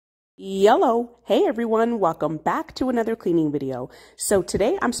Yellow. Hey everyone, welcome back to another cleaning video. So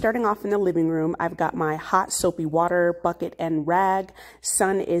today I'm starting off in the living room. I've got my hot soapy water bucket and rag.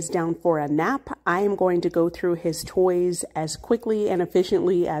 Son is down for a nap. I am going to go through his toys as quickly and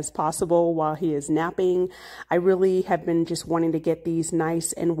efficiently as possible while he is napping. I really have been just wanting to get these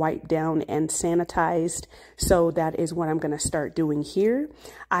nice and wiped down and sanitized. So that is what I'm going to start doing here.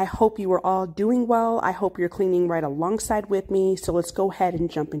 I hope you are all doing well. I hope you're cleaning right alongside with me. So let's go ahead and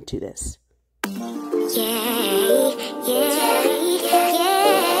jump into this.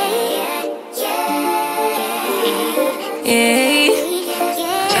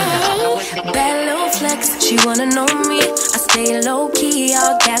 Bad little flex, she wanna know me. I stay low key,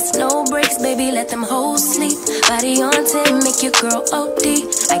 all gas, no brakes, baby, let them hoes sleep. Body on 10, make your girl OD.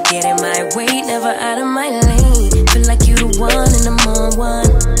 I get in my way, never out of my lane. Feel like you the one and I'm on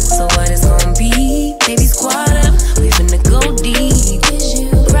one. So what it's gonna be? Baby, squad up, we finna go deep.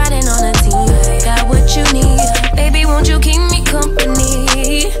 Riding on a team, got what you need. Baby, won't you keep me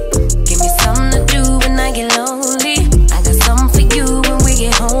company? Give me something to do when I get lonely. I got something for you when we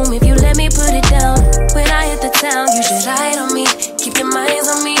get home. If you let me put it down, when I hit the town, you should ride on me. Keep your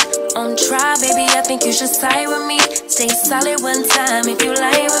minds on me. On try, baby, I think you should side with me. Stay solid one time if you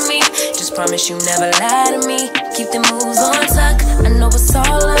lie with me. Just promise you never lie to me. Keep the moves on tuck, I know it's all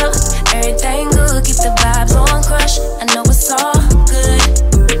love. Everything good, keep the vibes on crush. I know it's all good.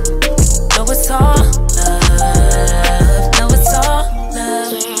 Know it's all love. Know it's all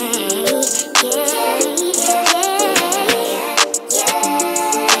love.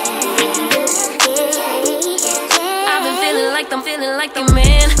 I've been feeling like the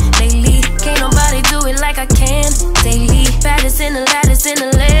man lately. Can't nobody do it like I can. Daily, baddest in the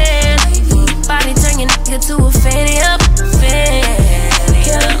land. Body turn your nigga to a fanny up.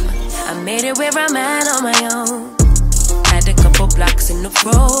 I made it where I'm at on my own. Had a couple blocks in the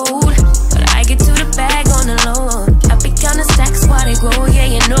road, but I get to the bag on the loan. I be counting stacks while they grow, yeah,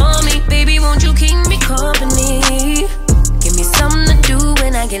 you know me. Baby, won't you keep me company? Give me something to do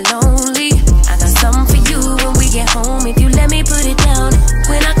when I get lonely. I got something for you when we get home. If you let me put it down,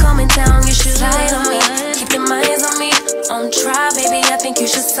 when I come in town, you should ride on me. Keep your minds on me. On try, baby, I think you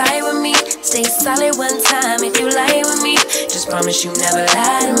should side with me. Stay solid one time if you lie with me. Just promise you never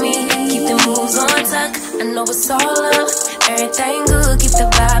lie to me. Keep the moves on tuck, I know it's all love. Everything good, keep the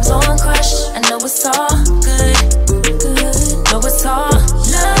vibes on crush. I know it's all good. Know it's all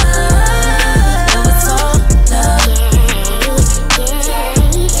love. Know it's all love.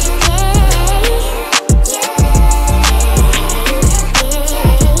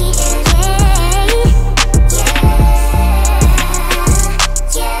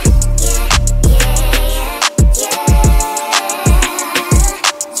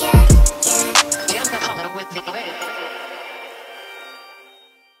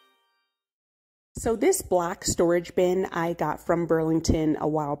 So this black storage bin I got from Burlington a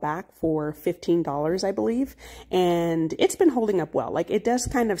while back for $15, I believe, and it's been holding up well. Like, it does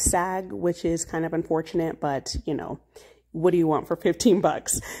kind of sag, which is kind of unfortunate, but you know, what do you want for 15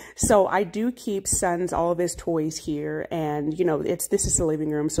 bucks? So I do keep Son's all of his toys here, and you know, this is the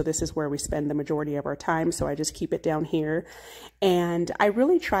living room, so this is where we spend the majority of our time, so I just keep it down here. And I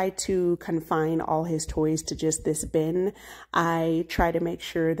really try to confine all his toys to just this bin. I try to make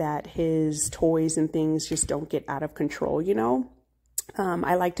sure that his toys and things just don't get out of control, you know?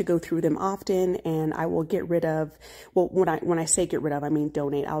 I like to go through them often, and I will get rid of, well, when I say get rid of, I mean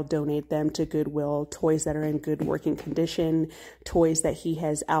donate. I'll donate them to Goodwill, toys that are in good working condition, toys that he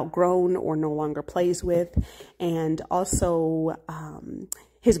has outgrown or no longer plays with. And also,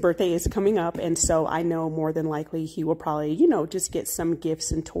 his birthday is coming up, and so I know more than likely he will probably, you know, just get some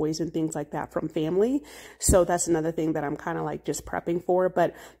gifts and toys and things like that from family. So that's another thing that I'm kind of like just prepping for.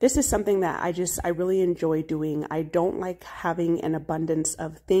 But this is something that I really enjoy doing. I don't like having an abundance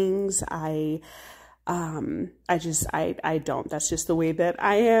of things. I don't. That's just the way that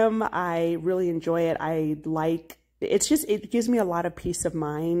I am. I really enjoy it. It gives me a lot of peace of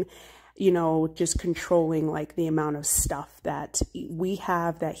mind, you know, just controlling like the amount of stuff that we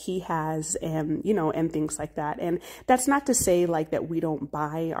have, that he has, and, you know, and things like that. And that's not to say like that we don't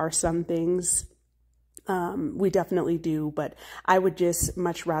buy our son things. We definitely do, but I would just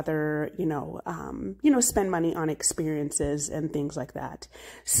much rather, spend money on experiences and things like that.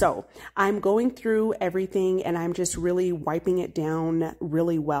 So I'm going through everything and I'm just really wiping it down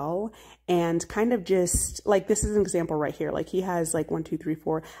really well. And kind of just like, this is an example right here. Like he has like 1, 2, 3,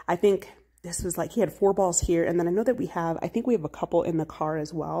 4, I think this was like, he had 4 balls here. And then I know that I think we have a couple in the car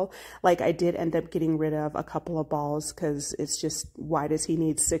as well. Like I did end up getting rid of a couple of balls because it's just, why does he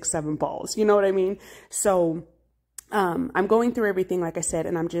need 6, 7 balls? You know what I mean? So I'm going through everything, like I said,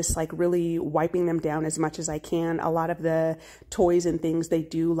 and I'm just like really wiping them down as much as I can. A lot of the toys and things, they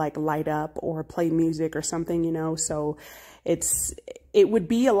do like light up or play music or something, you know, so it would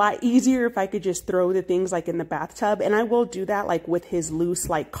be a lot easier if I could just throw the things like in the bathtub. And I will do that like with his loose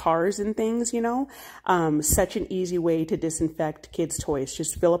like cars and things, you know. Such an easy way to disinfect kids' toys.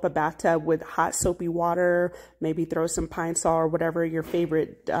 Just fill up a bathtub with hot soapy water, maybe throw some Pine Sol or whatever your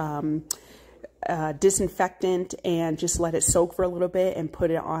favorite disinfectant, and just let it soak for a little bit and put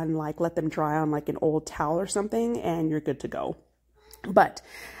it on, like let them dry on like an old towel or something, and you're good to go. But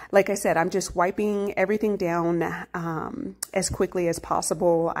like I said, I'm just wiping everything down as quickly as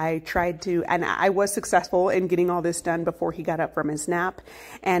possible. I tried to, and I was successful in getting all this done before he got up from his nap.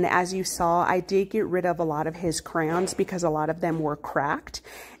 And as you saw, I did get rid of a lot of his crayons because a lot of them were cracked.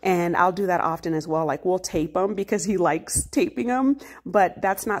 And I'll do that often as well. Like we'll tape them because he likes taping them, but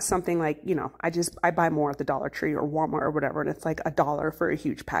that's not something like, you know, I buy more at the Dollar Tree or Walmart or whatever, and it's like $1 for a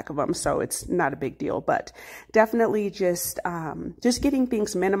huge pack of them. So it's not a big deal, but definitely just getting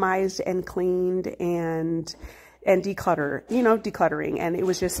things minimized and cleaned and decluttering. And it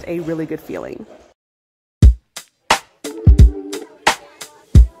was just a really good feeling.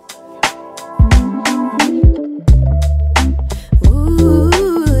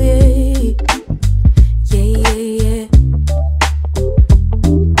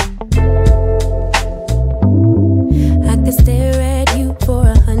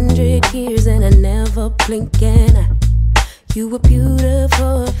 Blink an eye. You were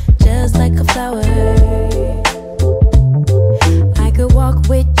beautiful, just like a flower. I could walk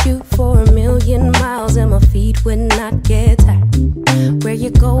with you for 1,000,000 miles and my feet would not get tired. Where you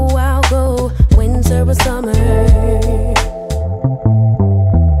go, I'll go, winter or summer.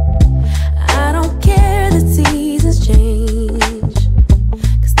 I don't care the seasons change,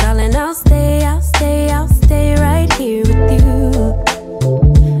 'cause darling, I'll stay right here with you.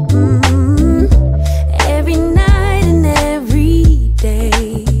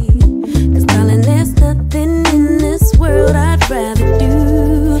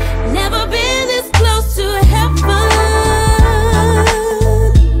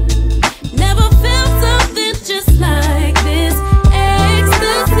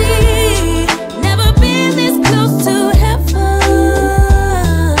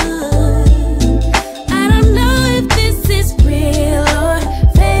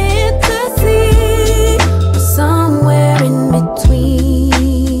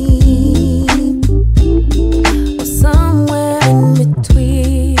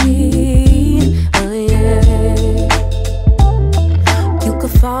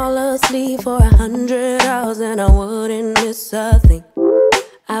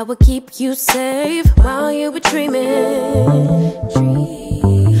 I would keep you safe while you were dreaming.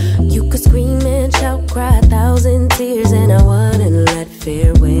 You could scream and shout, cry 1,000 tears, and I wouldn't let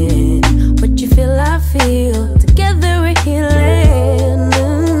fear win. What you feel, I feel. Together we're healing.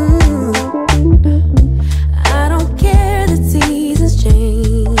 I don't care the seasons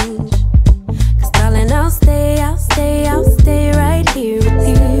change, 'cause darling, I'll stay right here with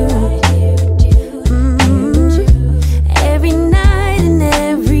you.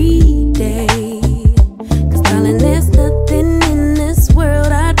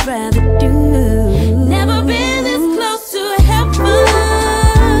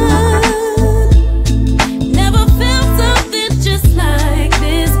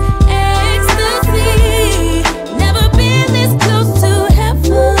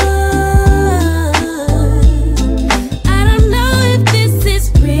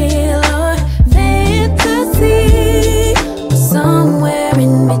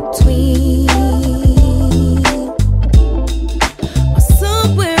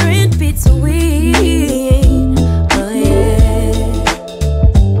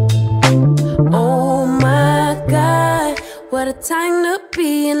 What a time to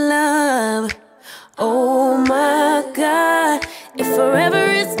be in love. Oh my God, if forever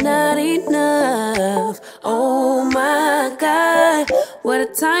is not enough. Oh my God, what a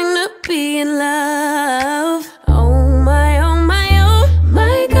time to be in love. Oh my, oh my, oh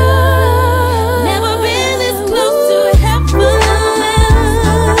my God. Never been this close to heaven.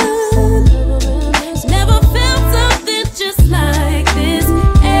 Never felt something just like this.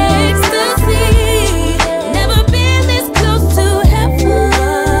 Ecstasy. Never been this close to heaven.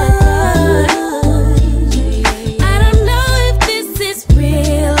 I don't know if this is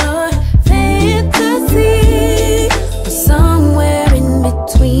real or fantasy, or somewhere in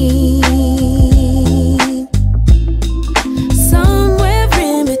between.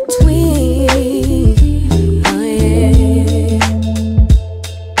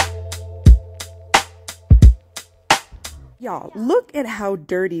 at how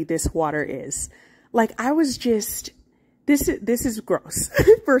dirty this water is. Like, I was just, this is gross,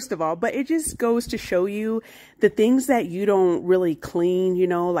 first of all, but it just goes to show you the things that you don't really clean, you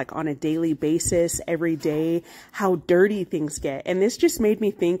know, like on a daily basis, every day, how dirty things get. And this just made me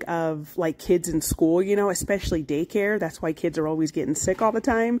think of like kids in school, you know, especially daycare. That's why kids are always getting sick all the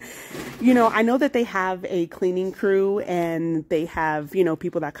time. You know, I know that they have a cleaning crew and they have, you know,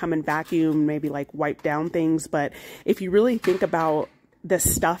 people that come and vacuum, maybe like wipe down things. But if you really think about the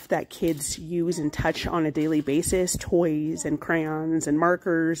stuff that kids use and touch on a daily basis, toys and crayons and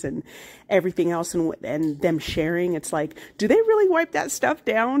markers and everything else, and them sharing, it's like, do they really wipe that stuff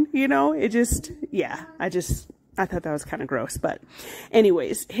down? You know, it just, yeah, I thought that was kind of gross. But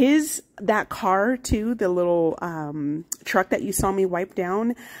anyways, that car too, the little truck that you saw me wipe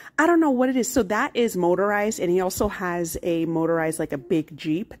down, I don't know what it is. So that is motorized, and he also has a motorized, like a big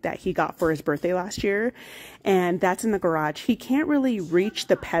Jeep that he got for his birthday last year, and that's in the garage. He can't really reach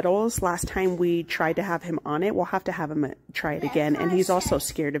the pedals. Last time we tried to have him on it, we'll have to have him try it again, and he's also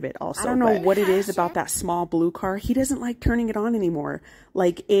scared of it also. I don't know what it is about that small blue car. He doesn't like turning it on anymore.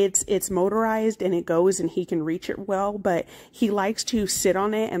 Like, it's motorized and it goes and he can reach it well, but he likes to sit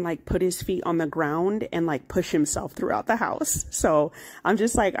on it and like put his feet on the ground and like push himself throughout the house. So I'm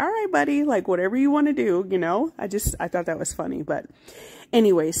just like, all right, buddy, like whatever you want to do, you know. I thought that was funny. But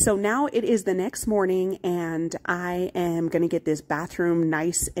anyway, so now it is the next morning and I am going to get this bathroom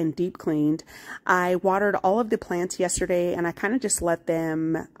nice and deep cleaned. I watered all of the plants yesterday and I kind of just let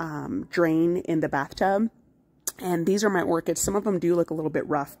them drain in the bathtub. And these are my orchids. Some of them do look a little bit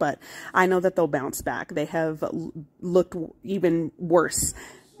rough, but I know that they'll bounce back. They have looked even worse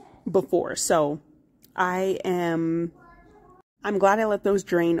before. So I'm glad I let those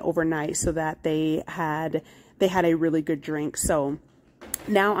drain overnight so that they had a really good drink. So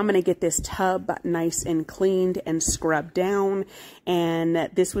now I'm going to get this tub nice and cleaned and scrubbed down. And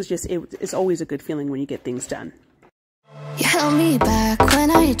this was just, it's always a good feeling when you get things done. You held me back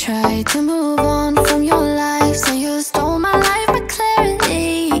when I tried to move on from your life, so you stole my life by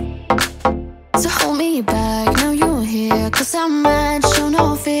clarity. So hold me back, now you're here, 'cause I'm mad, show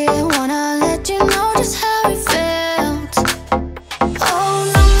no fear. Wanna let you know just how it felt.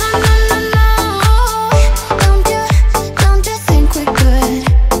 Oh no, no, no, no, no. Don't you think we're good?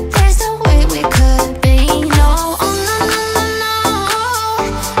 There's no way we could be. No, oh no, no, no, no.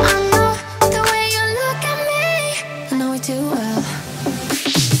 I know the way you look at me, I know it too well.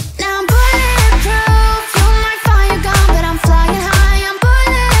 Now I'm bulletproof, you might find you're gone, but I'm flying high. I'm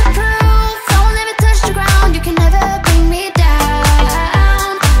bulletproof, don't let me touch the ground. You can never bring me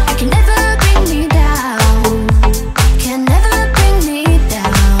down. You can never bring me down. Can never bring me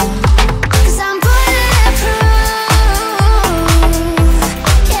down. 'Cause I'm bulletproof.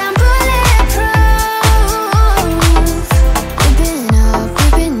 Yeah, I'm bulletproof. We've been up,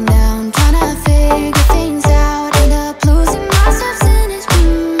 we've been down, trying to figure things out. End up losing myself in this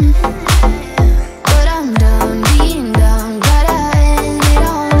but I'm done being dumb. Gotta end it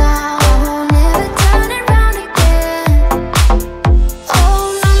all now. I won't ever turn it round again. Oh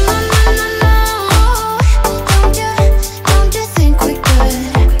no, no, no, no, no. Don't you think we could?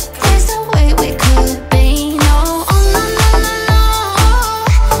 There's no way we could be. No, oh no, no, no, no.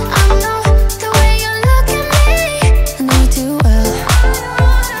 I know the way you look at me, I know it too well.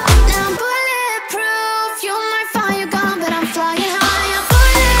 Now I'm bulletproof, you might find you're gone, but I'm flying high. I'm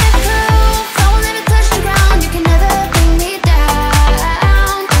bulletproof, don't let me touch the ground. You can never bring me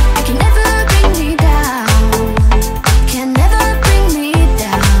down. You can never bring me down. Can never bring me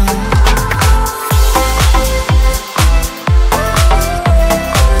down.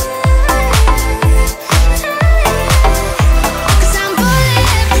 Cause I'm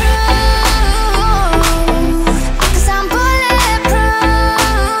bulletproof. Cause I'm bulletproof.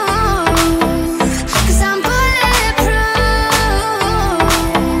 Cause I'm bulletproof.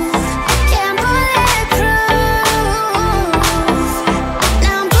 Yeah, I'm bulletproof.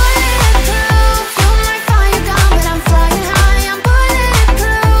 Now I'm bulletproof. You might find you're gone, but I'm flying high. I'm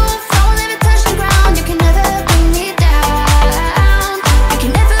bulletproof. Don't let me touch the ground. You can never bring me down. You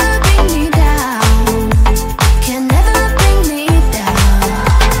can never bring me down. Can never bring me down.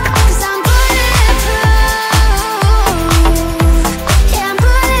 'Cause I'm bulletproof. Yeah, I'm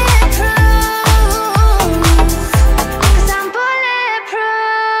bulletproof. 'Cause I'm bulletproof.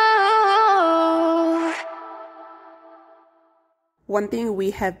 One thing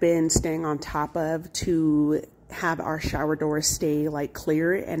we have been staying on top of to have our shower doors stay like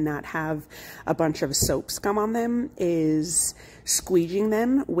clear and not have a bunch of soap scum on them is squeegeeing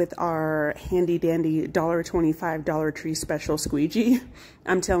them with our handy dandy $1.25 Dollar Tree special squeegee.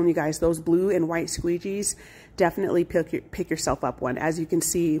 I'm telling you guys, those blue and white squeegees definitely pick yourself up one. As you can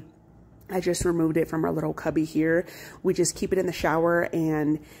see, I just removed it from our little cubby here. We just keep it in the shower,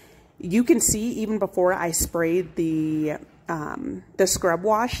 and you can see even before I sprayed the scrub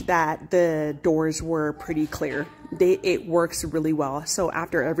wash that the doors were pretty clear. It works really well. So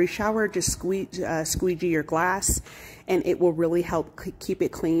after every shower, just squeegee your glass, and it will really help keep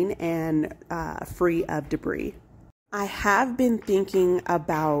it clean and free of debris. I have been thinking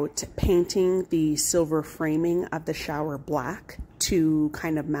about painting the silver framing of the shower black to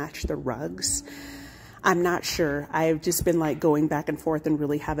kind of match the rugs. I'm not sure. I've just been like going back and forth and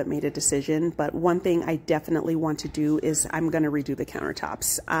really haven't made a decision. But one thing I definitely want to do is I'm going to redo the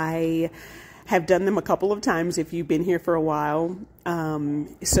countertops. I have done them a couple of times if you've been here for a while.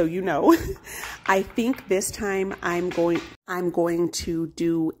 So you know, I think this time I'm going to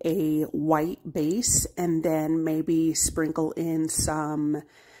do a white base and then maybe sprinkle in some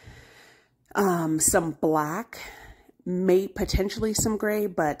black, potentially some gray,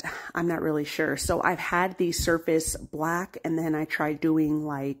 but I'm not really sure. So I've had the surface black, and then I tried doing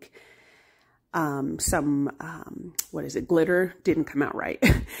like what is it, glitter, didn't come out right.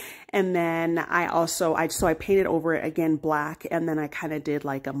 And then I painted over it again black, and then I kind of did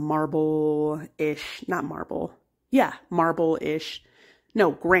like a marble-ish, not marble, yeah, marble-ish,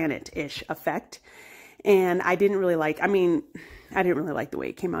 no, granite-ish effect. And I didn't really like, I didn't really like the way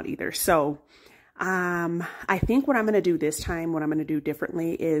it came out either. So I think what I'm going to do this time, what I'm going to do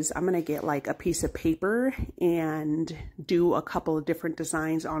differently is I'm going to get like a piece of paper and do a couple of different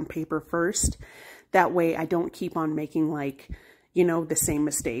designs on paper first. That way I don't keep on making like, you know, the same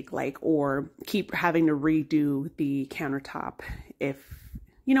mistake, like, or keep having to redo the countertop, if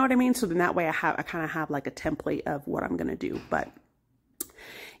you know what I mean. So then that way I kind of have like a template of what I'm going to do. But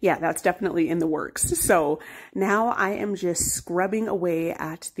yeah, that's definitely in the works. So now I am just scrubbing away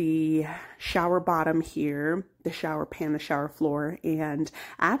at the shower bottom here, the shower pan, the shower floor, and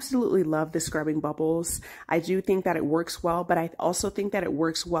I absolutely love the scrubbing bubbles. I do think that it works well, but I also think that it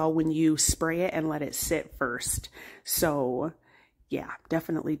works well when you spray it and let it sit first. So yeah,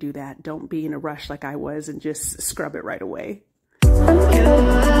 definitely do that. Don't be in a rush like I was and just scrub it right away.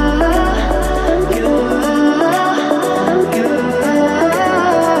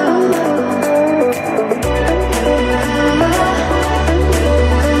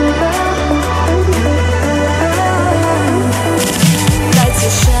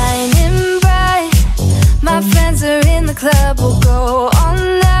 Club will go all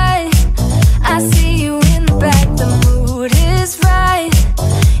night. I see you in the back, the mood is right.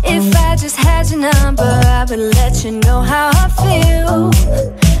 If I just had your number, I would let you know how I feel.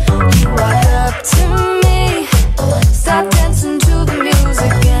 You walk up to me, start dancing to the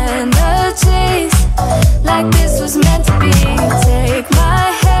music and the chase, like this was meant to be. Take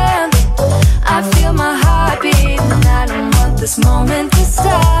my hand, I feel my heart beat, and I don't want this moment to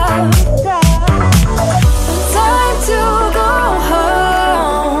stop. Time to go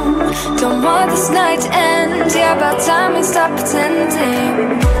home, don't want this night to end. Yeah, about time we stop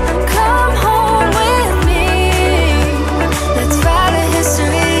pretending. Come home with me, let's write a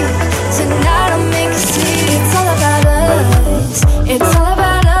history. Tonight I'll make you see. It's all about us, it's all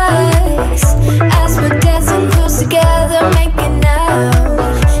about us. As we're dancing close together, making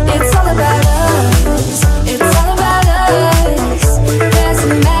out. It's all about us, it's all about us. There's a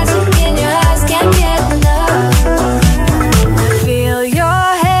magic in your eyes, can't get enough. Feel your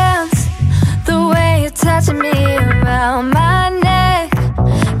hands, the way you're touching me around my neck.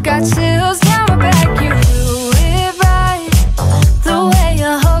 Got chills down my back, you do it right. The way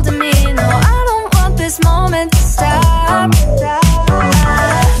you're holding me, no, I don't want this moment to stop.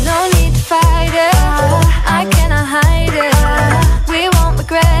 No need to fight it, I cannot hide it. We won't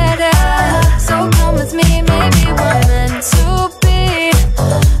regret it, so come with me. Maybe we're meant to be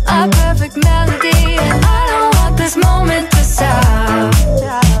a perfect melody, and I don't want this moment to stop.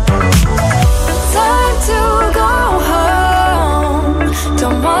 Time to go home,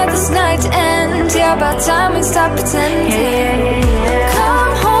 don't want this night to end. Yeah, about time we stop pretending.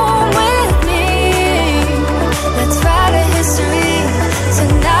 Come home with me, let's write a history.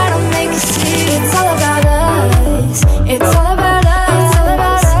 Tonight I'll make you see. It's all about us, it's all about us, it's all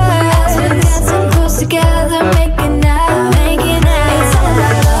about us. As we're dancing close together, making out, making out. It's all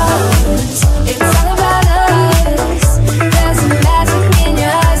about us, it's all about us. There's a magic in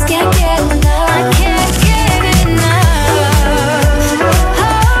your eyes, can't get enough. I can't get enough.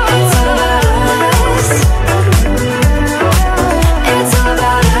 Oh, it's all about us.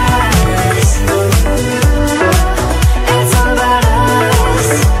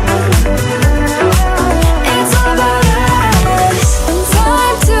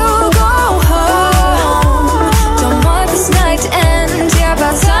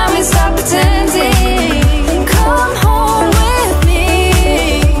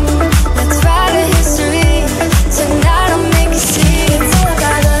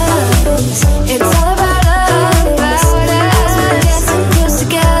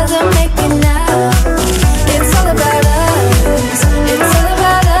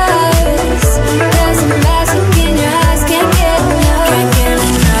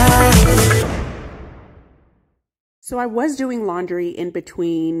 I was doing laundry in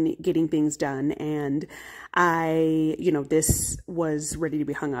between getting things done, and this was ready to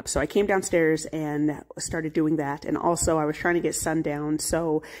be hung up. So I came downstairs and started doing that. And also I was trying to get sundown.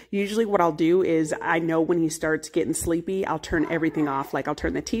 So usually what I'll do is, I know when he starts getting sleepy, I'll turn everything off. Like I'll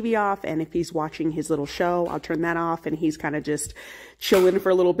turn the TV off, and if he's watching his little show, I'll turn that off, and he's kind of just chilling for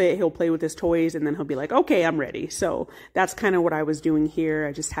a little bit. He'll play with his toys, and then he'll be like, okay, I'm ready. So that's kind of what I was doing here.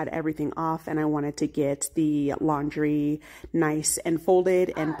 I just had everything off, and I wanted to get the laundry nice and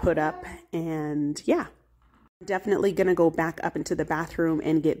folded and put up, and yeah. Definitely gonna go back up into the bathroom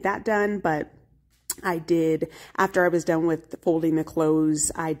and get that done, but I did, after I was done with folding the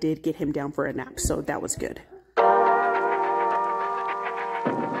clothes, I did get him down for a nap, so that was good.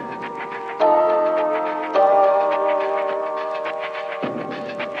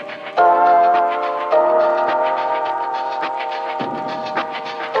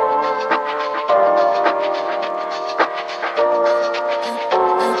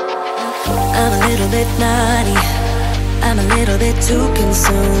 I'm a little bit naughty, I'm a little bit too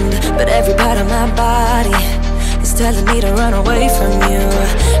consumed, but every part of my body is telling me to run away from you.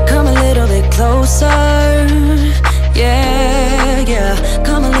 Come a little bit closer, yeah, yeah.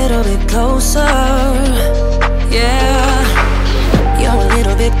 Come a little bit closer, yeah. You're a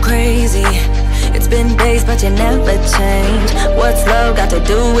little bit crazy. It's been days but you never change. What's love got to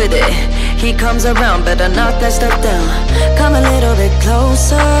do with it? He comes around, better knock that stuff down. Come a little bit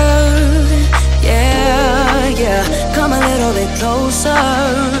closer, yeah, yeah. Come a little bit closer,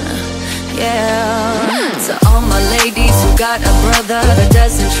 yeah. To all my ladies who got a brother that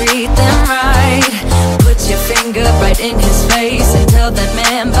doesn't treat them right, put your finger right in his face and tell that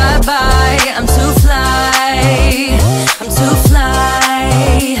man bye-bye. I'm too fly, I'm too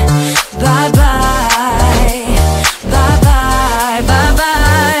fly. Bye-bye, bye-bye,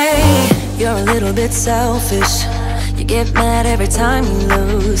 bye-bye. You're a little bit selfish. You get mad every time you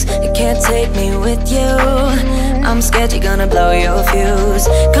lose. You can't take me with you. I'm scared you're gonna blow your fuse.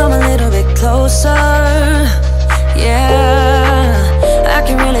 Come a little bit closer, yeah. I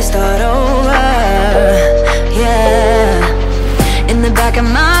can really start over, yeah. In the back of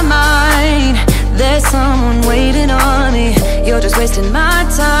my mind, there's someone waiting on me. You're just wasting my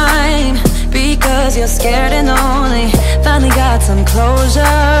time because you're scared and lonely. Finally got some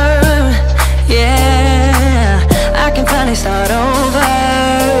closure, yeah. I can finally start over,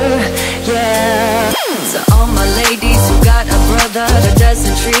 yeah. To all my ladies who got a brother that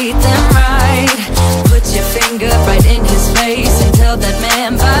doesn't treat them right, put your finger right in his face and tell that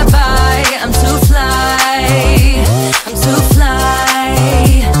man bye-bye. I'm too fly, I'm too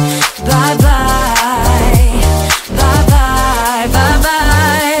fly. Bye-bye, bye-bye,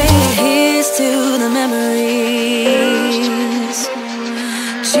 bye-bye. Here's to the memories.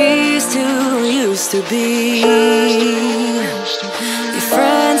 Cheers to who used to be. Your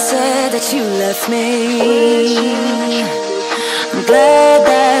friend said that you left me. I'm glad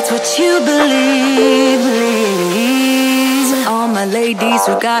that's what you believe. To all my ladies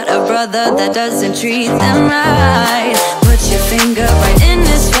who got a brother that doesn't treat them right, put your finger right in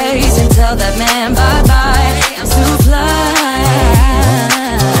his face and tell that man bye-bye. I'm too fly,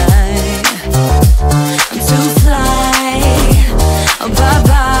 I'm too fly. Oh,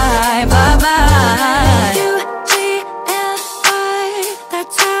 bye-bye, bye-bye. U-G-L-I,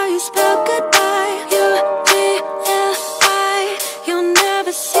 that's how you spell goodbye. U-G-L-I, you'll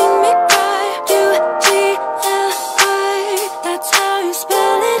never see me cry. U-G-L-I, that's how you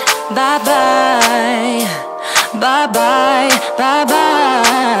spell it. Bye-bye, bye-bye, bye-bye.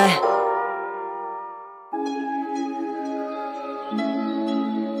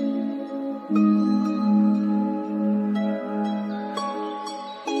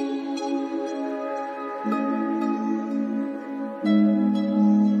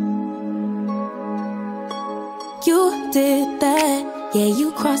 You did that, yeah,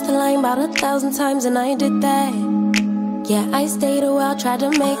 you crossed the line about 1,000 times and I did that. Yeah, I stayed a while, tried to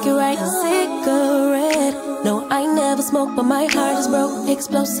make it right. Cigarette, no, I never smoked, but my heart is broke,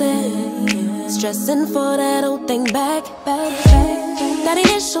 explosive. Stressing for that old thing back. That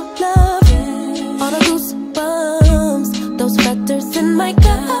initial love, all the goosebumps, those feathers in my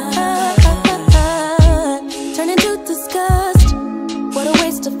gut, turn into disgust. What a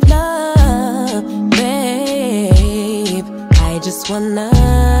waste of love, babe. I just wanna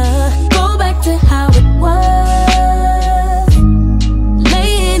go back to how it was,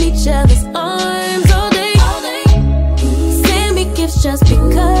 lay in each other's arms all day. Send me gifts just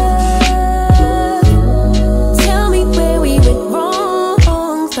because. Tell me where we went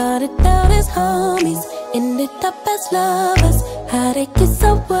wrong. Started out as homies, ended up as lovers. How'd it get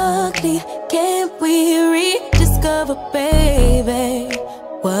so ugly? Can't we read? Just discover, baby,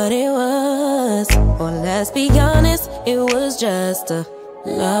 what it was. Well, let's be honest, it was just a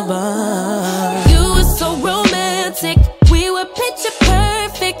love bomb. You were so romantic, we were picture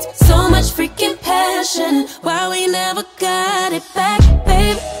perfect. So much freaking passion, why we never got it back,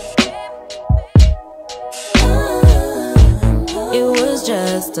 baby. It was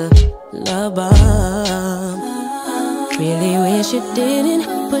just a love bomb. Really wish you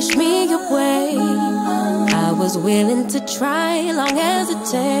didn't push me away. I was willing to try, long as it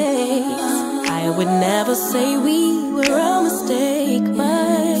takes. I would never say we were a mistake,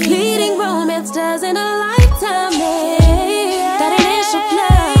 but fleeting romance doesn't a lifetime make. That initial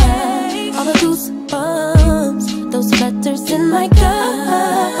flight, all the goosebumps, those flutters in my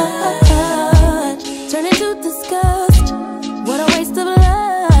gut, turn into disgust. What a waste of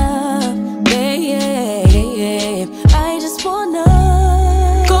love, babe. I just wanna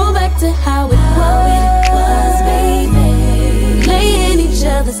go back to how it was, baby. Lay in each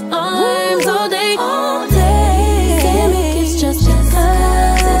other's arms all day, all day. Say it's just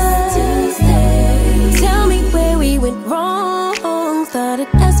because it's Tuesday. Tell me where we went wrong. Started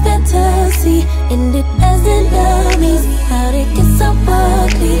as fantasy, ended as enemies. How'd it get so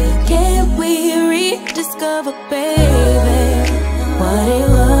ugly? Can't we rediscover, baby, what it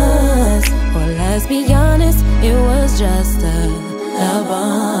was? Or let's be honest, it was just a love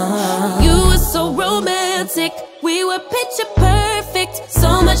bomb. You were so romantic, we were picture perfect.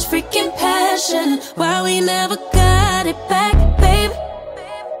 So much freaking passion, why we never got it back, babe.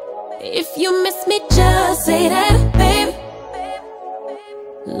 If you miss me, just say that, babe.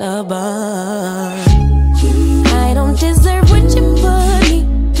 Love bomb. I don't deserve what you put me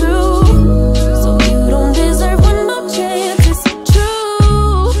through, so you don't deserve one more chance. It's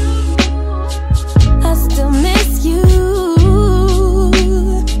true, I still miss you,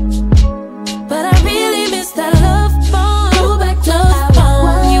 but I really miss that love bomb. Go back to love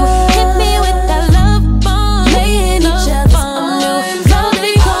bomb. You hit me with that love bomb. Laying each other's arms. Love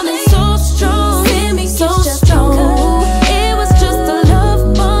they calling so strong. Send me so strong. It was just a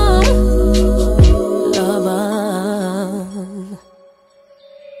love bomb. Love bomb.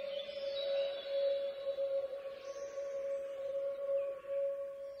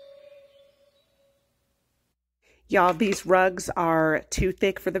 Y'all, these rugs are too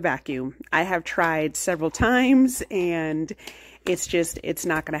thick for the vacuum. I have tried several times and it's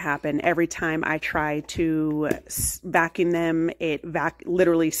not going to happen. Every time I try to vacuum them, it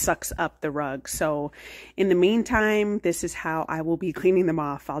literally sucks up the rug. So in the meantime, this is how I will be cleaning them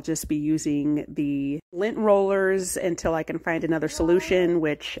off. I'll just be using the lint rollers until I can find another solution,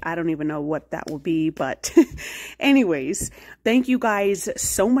 which I don't even know what that will be. But anyways, thank you guys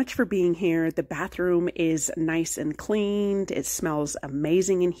so much for being here. The bathroom is nice and cleaned. It smells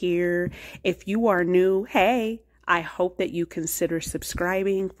amazing in here. If you are new, hey, I hope that you consider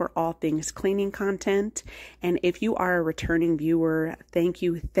subscribing for all things cleaning content. And if you are a returning viewer, thank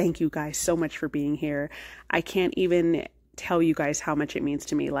you guys so much for being here. I can't even tell you guys how much it means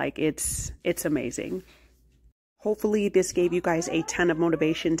to me. Like, it's amazing. Hopefully this gave you guys a ton of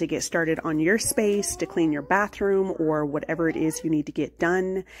motivation to get started on your space, to clean your bathroom, or whatever it is you need to get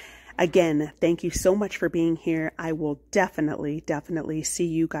done. Again, thank you so much for being here. I will definitely see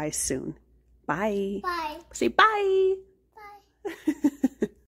you guys soon. Bye. Bye. Say bye. Bye.